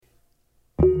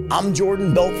I'm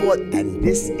Jordan Belfort, and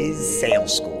this is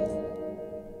Sales School.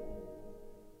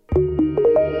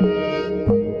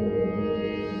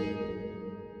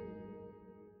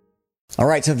 All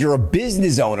right, so if you're a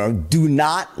business owner, do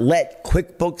not let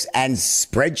QuickBooks and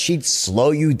spreadsheets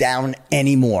slow you down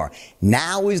anymore.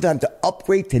 Now is the time to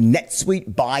upgrade to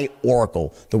NetSuite by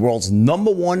Oracle, the world's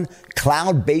 #1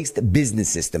 cloud-based business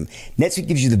system. NetSuite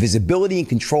gives you the visibility and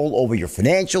control over your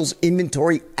financials,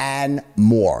 inventory, and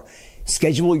more.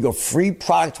 Schedule your free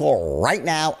product tour right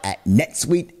now at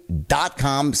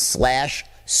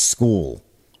netsuite.com/school.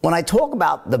 When I talk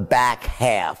about the back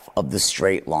half of the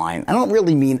straight line, I don't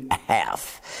really mean a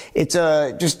half. It's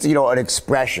just an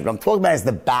expression. What I'm talking about is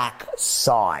the back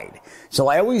side. So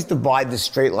I always divide the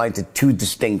straight line into two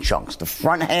distinct chunks, the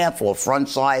front half or front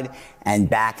side and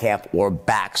back half or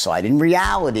back side. In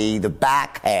reality, the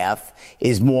back half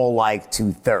is more like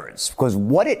 2/3 because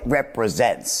what it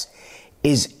represents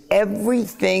is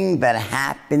everything that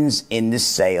happens in the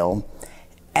sale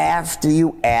after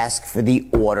you ask for the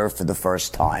order for the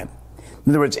first time.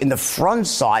 In other words, in the front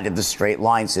side of the straight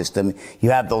line system,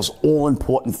 you have those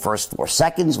all-important first 4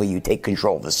 seconds where you take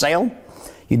control of the sale.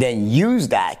 You then use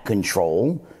that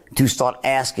control to start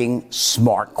asking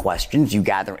smart questions. You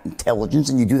gather intelligence,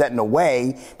 and you do that in a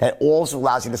way that also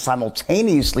allows you to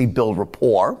simultaneously build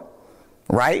rapport,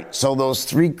 right? So those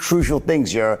 3 crucial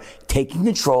things, you're taking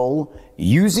control,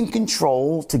 using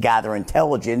control to gather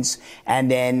intelligence,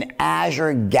 and then as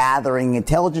you're gathering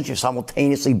intelligence, you're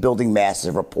simultaneously building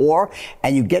massive rapport,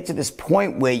 and you get to this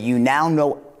point where you now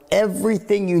know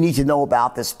everything you need to know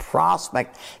about this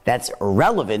prospect that's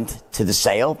relevant to the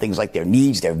sale, things like their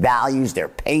needs, their values, their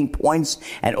pain points,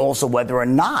 and also whether or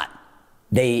not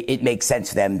it makes sense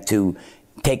for them to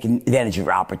take advantage of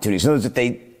your opportunities. In other words, if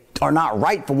they are not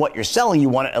right for what you're selling, you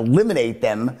want to eliminate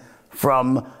them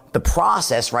from the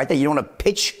process, right? That you don't want to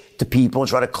pitch to people and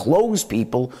try to close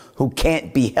people who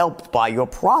can't be helped by your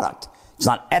product. It's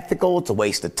not ethical. It's a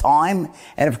waste of time.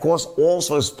 And of course,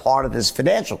 also as part of this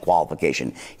financial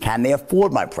qualification, can they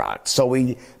afford my product? So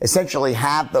we essentially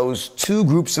have those 2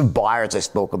 groups of buyers I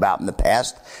spoke about in the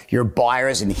past. Your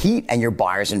buyers in heat and your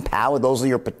buyers in power. Those are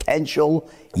your potential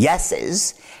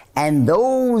yeses. And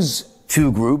those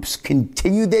 2 groups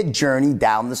continue their journey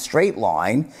down the straight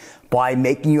line by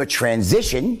making you a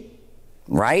transition,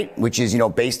 right? Which is,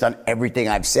 based on everything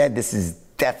I've said, this is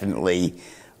definitely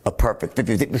a perfect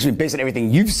fit. Based on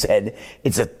everything you've said,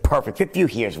 it's a perfect fit for you.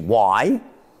 Here's why.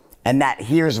 And that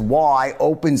here's why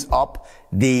opens up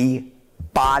the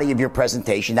body of your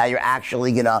presentation. Now you're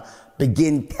actually going to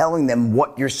begin telling them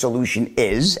what your solution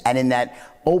is. And in that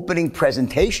opening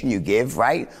presentation you give,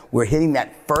 right, we're hitting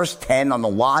that first 10 on the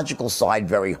logical side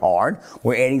very hard.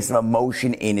 We're adding some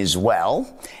emotion in as well.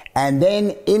 And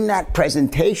then in that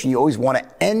presentation, you always want to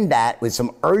end that with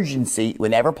some urgency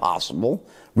whenever possible,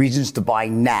 reasons to buy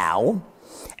now.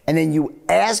 And then you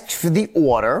ask for the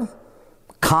order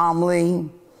calmly,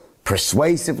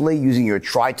 persuasively, using your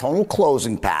tritonal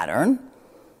closing pattern.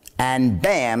 And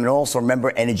bam, and also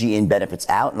remember energy in, benefits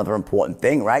out, another important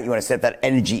thing, right? You want to set that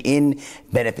energy in,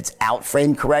 benefits out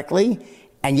frame correctly,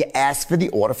 and you ask for the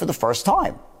order for the first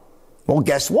time. Well,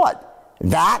 guess what?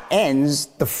 That ends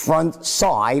the front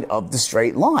side of the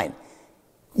straight line.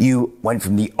 You went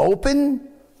from the open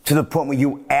to the point where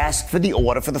you ask for the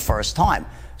order for the first time.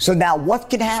 So now what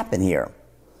can happen here?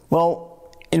 Well,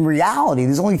 in reality,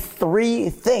 there's only 3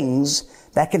 things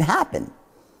that can happen.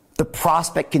 The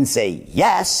prospect can say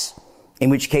yes,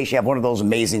 in which case you have one of those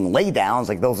amazing laydowns,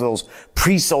 like those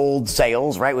pre-sold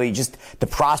sales, right? Where the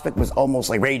prospect was almost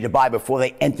like ready to buy before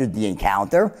they entered the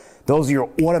encounter. Those are your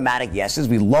automatic yeses.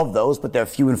 We love those, but they're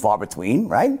few and far between,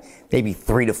 right? Maybe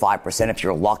 3 to 5% if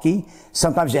you're lucky.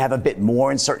 Sometimes you have a bit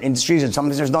more in certain industries, and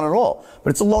sometimes there's none at all,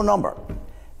 but it's a low number.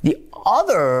 The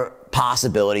other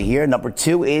possibility here, number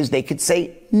 2, is they could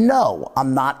say, no,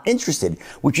 I'm not interested,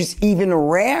 which is even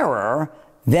rarer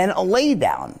than a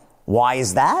laydown. Why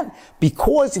is that?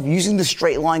 Because if you're using the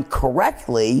straight line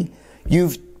correctly,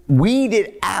 you've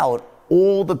weeded out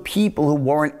all the people who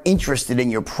weren't interested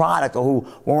in your product or who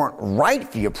weren't right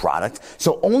for your product.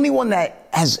 So only one that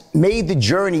has made the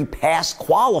journey past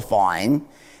qualifying,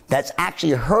 that's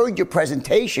actually heard your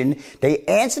presentation, they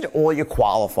answered all your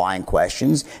qualifying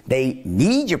questions, they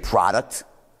need your product,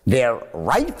 they're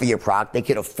right for your product, they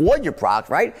can afford your product,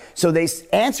 right? So they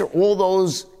answer all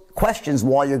those questions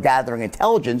while you're gathering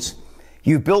intelligence.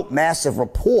 You've built massive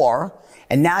rapport,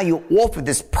 and now you offer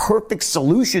this perfect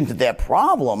solution to their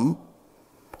problem.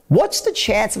 What's the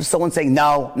chance of someone saying,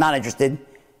 no, not interested?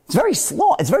 It's very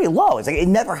slow. It's very low. It's like it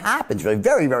never happens. Really,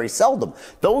 very, very seldom.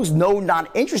 Those no,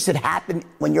 not interested happen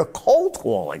when you're cold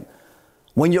calling.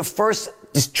 When you're first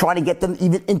just trying to get them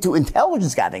even into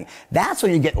intelligence gathering. That's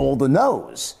when you get all the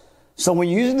no's. So when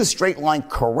you're using the straight line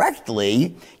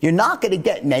correctly, you're not going to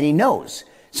get many no's.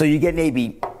 So you get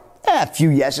maybe a few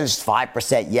yeses,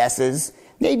 5% yeses,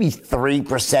 maybe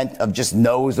 3% of just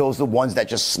no's. Those are the ones that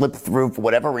just slip through for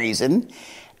whatever reason.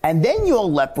 And then you're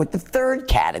left with the third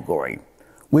category,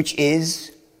 which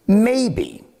is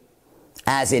maybe.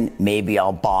 As in, maybe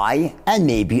I'll buy and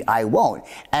maybe I won't.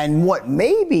 And what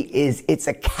maybe is, it's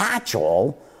a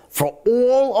catch-all for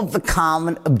all of the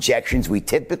common objections we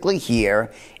typically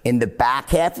hear in the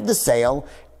back half of the sale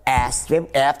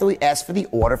after we ask for the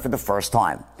order for the first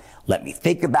time. Let me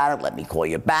think about it. Let me call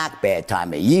you back. Bad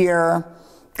time of year.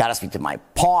 Got to speak to my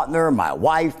partner, my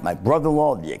wife, my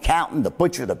brother-in-law, the accountant, the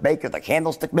butcher, the baker, the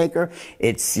candlestick maker.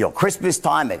 It's, Christmas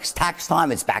time, it's tax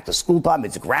time, it's back to school time,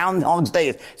 it's Groundhog's Day,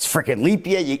 it's freaking leap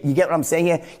year. You get what I'm saying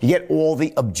here? You get all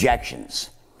the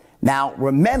objections. Now,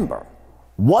 remember,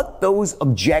 what those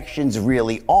objections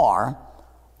really are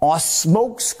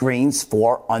smoke screens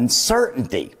for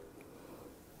uncertainty.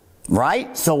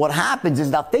 Right? So what happens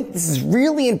is, I think this is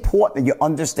really important that you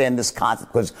understand this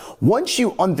concept, because once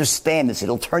you understand this,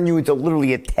 it'll turn you into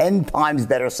literally a 10 times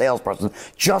better salesperson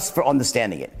just for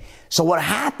understanding it. So what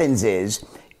happens is,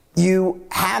 you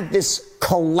have this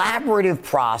collaborative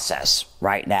process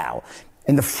right now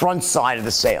in the front side of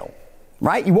the sale.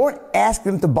 Right? You weren't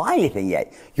asking them to buy anything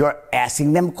yet. You're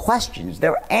asking them questions.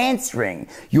 They're answering.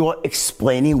 You're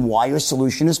explaining why your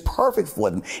solution is perfect for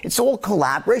them. It's all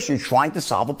collaboration. You're trying to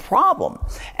solve a problem.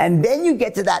 And then you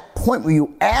get to that point where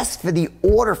you ask for the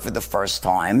order for the first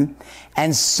time,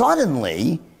 and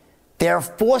suddenly they're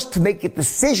forced to make a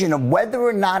decision of whether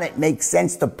or not it makes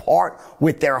sense to part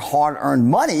with their hard-earned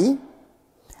money.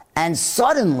 And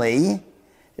suddenly,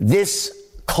 this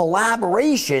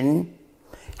collaboration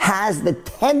has the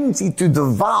tendency to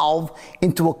devolve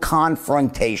into a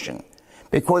confrontation.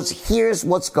 Because here's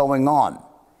what's going on.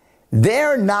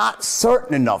 They're not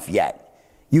certain enough yet.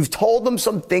 You've told them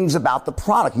some things about the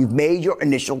product. You've made your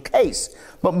initial case.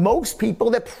 But most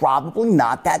people, they're probably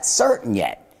not that certain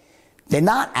yet. They're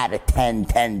not at a 10,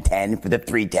 10, 10 for the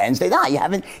 3 10s. They're not. You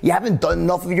haven't done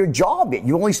enough of your job yet.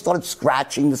 You only started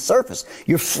scratching the surface.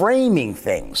 You're framing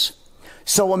things.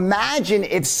 So imagine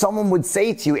if someone would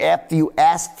say to you after you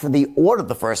ask for the order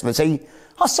the first time, say,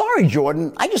 "Oh, sorry,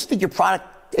 Jordan, I just think your product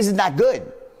isn't that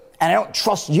good, and I don't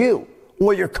trust you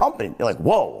or your company." You're like,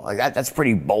 whoa, like that's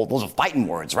pretty bold. Those are fighting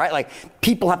words, right? Like,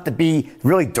 people have to be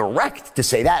really direct to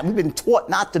say that. We've been taught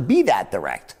not to be that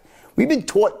direct. We've been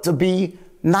taught to be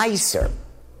nicer,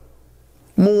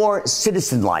 more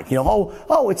citizen-like.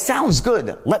 Oh, it sounds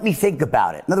good. Let me think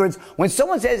about it. In other words, when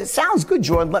someone says, "It sounds good,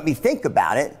 Jordan, let me think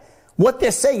about it," what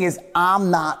they're saying is, I'm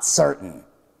not certain.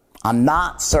 I'm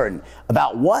not certain.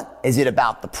 About what? Is it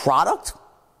about the product?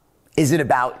 Is it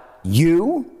about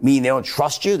you? Meaning they don't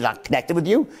trust you, they're not connected with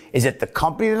you? Is it the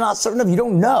company they're not certain of? You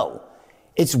don't know.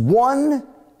 It's 1,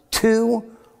 2,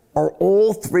 or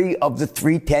all 3 of the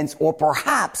 3 tenths, or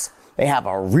perhaps they have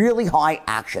a really high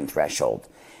action threshold.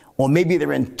 Or maybe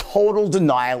they're in total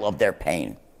denial of their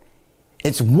pain.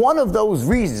 It's one of those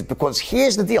reasons, because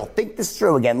here's the deal. Think this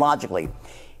through again logically.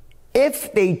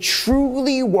 If they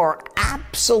truly were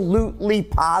absolutely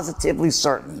positively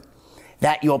certain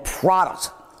that your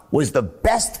product was the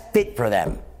best fit for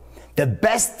them, the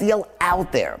best deal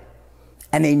out there,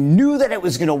 and they knew that it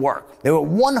was going to work, they were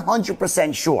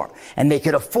 100% sure, and they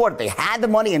could afford it, they had the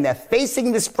money, and they're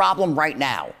facing this problem right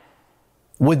now,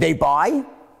 would they buy?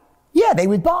 Yeah, they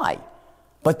would buy.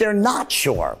 But they're not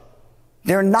sure.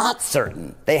 They're not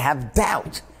certain. They have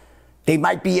doubt. They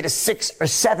might be at a 6 or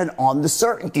 7 on the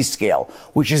certainty scale,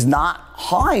 which is not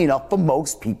high enough for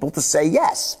most people to say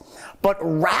yes. But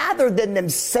rather than them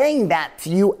saying that to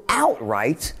you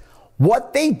outright,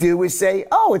 what they do is say,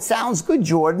 "Oh, it sounds good,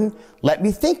 Jordan. Let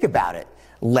me think about it.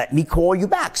 Let me call you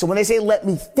back." So when they say, "Let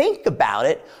me think about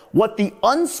it," what the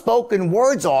unspoken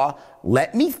words are,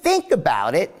 "Let me think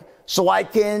about it so I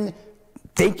can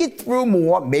think it through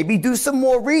more, maybe do some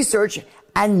more research,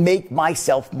 and make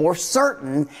myself more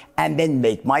certain, and then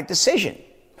make my decision."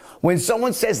 When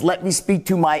someone says, "Let me speak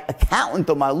to my accountant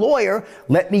or my lawyer,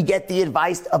 let me get the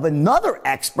advice of another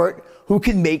expert who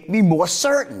can make me more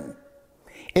certain."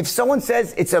 If someone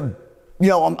says it's a,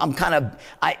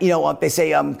 they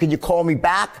say, "Can you call me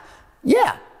back?"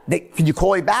 Yeah, can you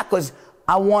call me back? Because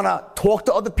I want to talk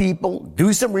to other people,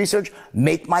 do some research,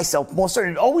 make myself more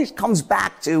certain. It always comes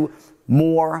back to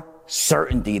more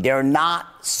certainty. They're not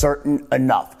certain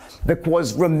enough.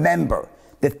 Because remember,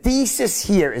 the thesis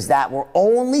here is that we're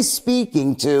only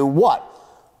speaking to what?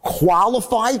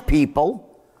 Qualified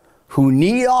people who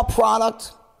need our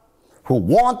product, who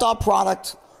want our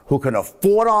product, who can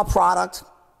afford our product.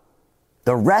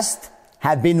 The rest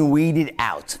have been weeded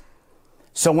out.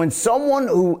 So when someone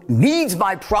who needs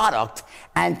my product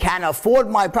and can afford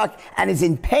my product and is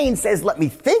in pain says, let me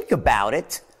think about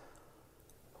it,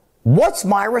 what's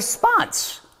my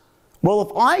response? Well,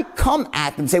 if I come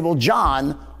at them and say, well,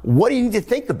 John, what do you need to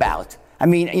think about? I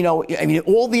mean,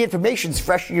 all the information's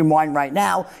fresh in your mind right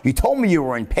now. You told me you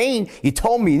were in pain. You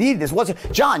told me you needed this.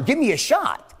 John, give me a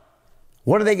shot.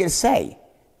 What are they going to say?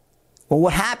 Well,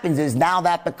 what happens is now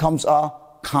that becomes a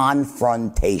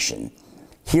confrontation.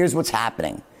 Here's what's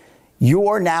happening.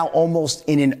 You're now almost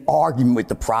in an argument with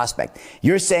the prospect.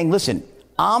 You're saying, listen,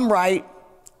 I'm right,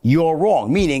 you're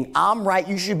wrong. Meaning, I'm right,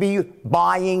 you should be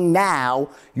buying now.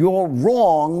 You're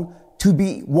wrong to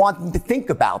be wanting to think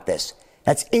about this.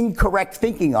 That's incorrect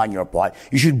thinking on your part.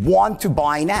 You should want to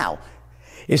buy now.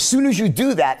 As soon as you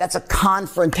do that, that's a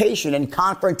confrontation, and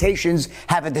confrontations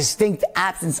have a distinct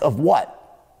absence of what?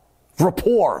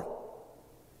 Rapport.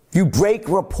 You break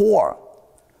rapport.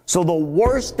 So the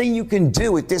worst thing you can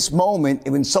do at this moment,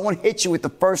 when someone hits you with the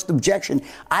first objection,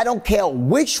 I don't care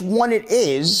which one it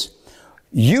is,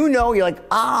 you're like,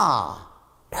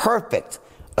 perfect.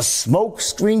 A smoke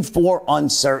screen for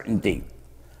uncertainty.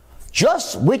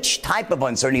 Just which type of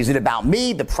uncertainty? Is it about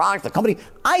me, the product, the company?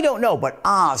 I don't know, but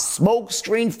smoke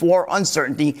screen for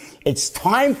uncertainty. It's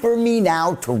time for me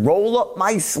now to roll up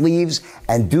my sleeves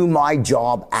and do my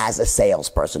job as a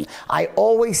salesperson. I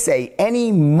always say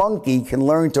any monkey can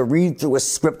learn to read through a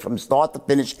script from start to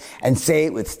finish and say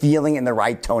it with feeling and the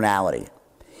right tonality.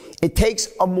 It takes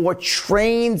a more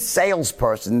trained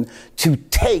salesperson to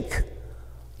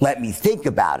let me think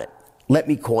about it. Let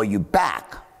me call you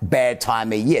back. Bad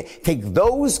time of year. Take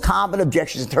those common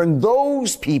objections and turn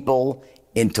those people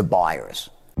into buyers.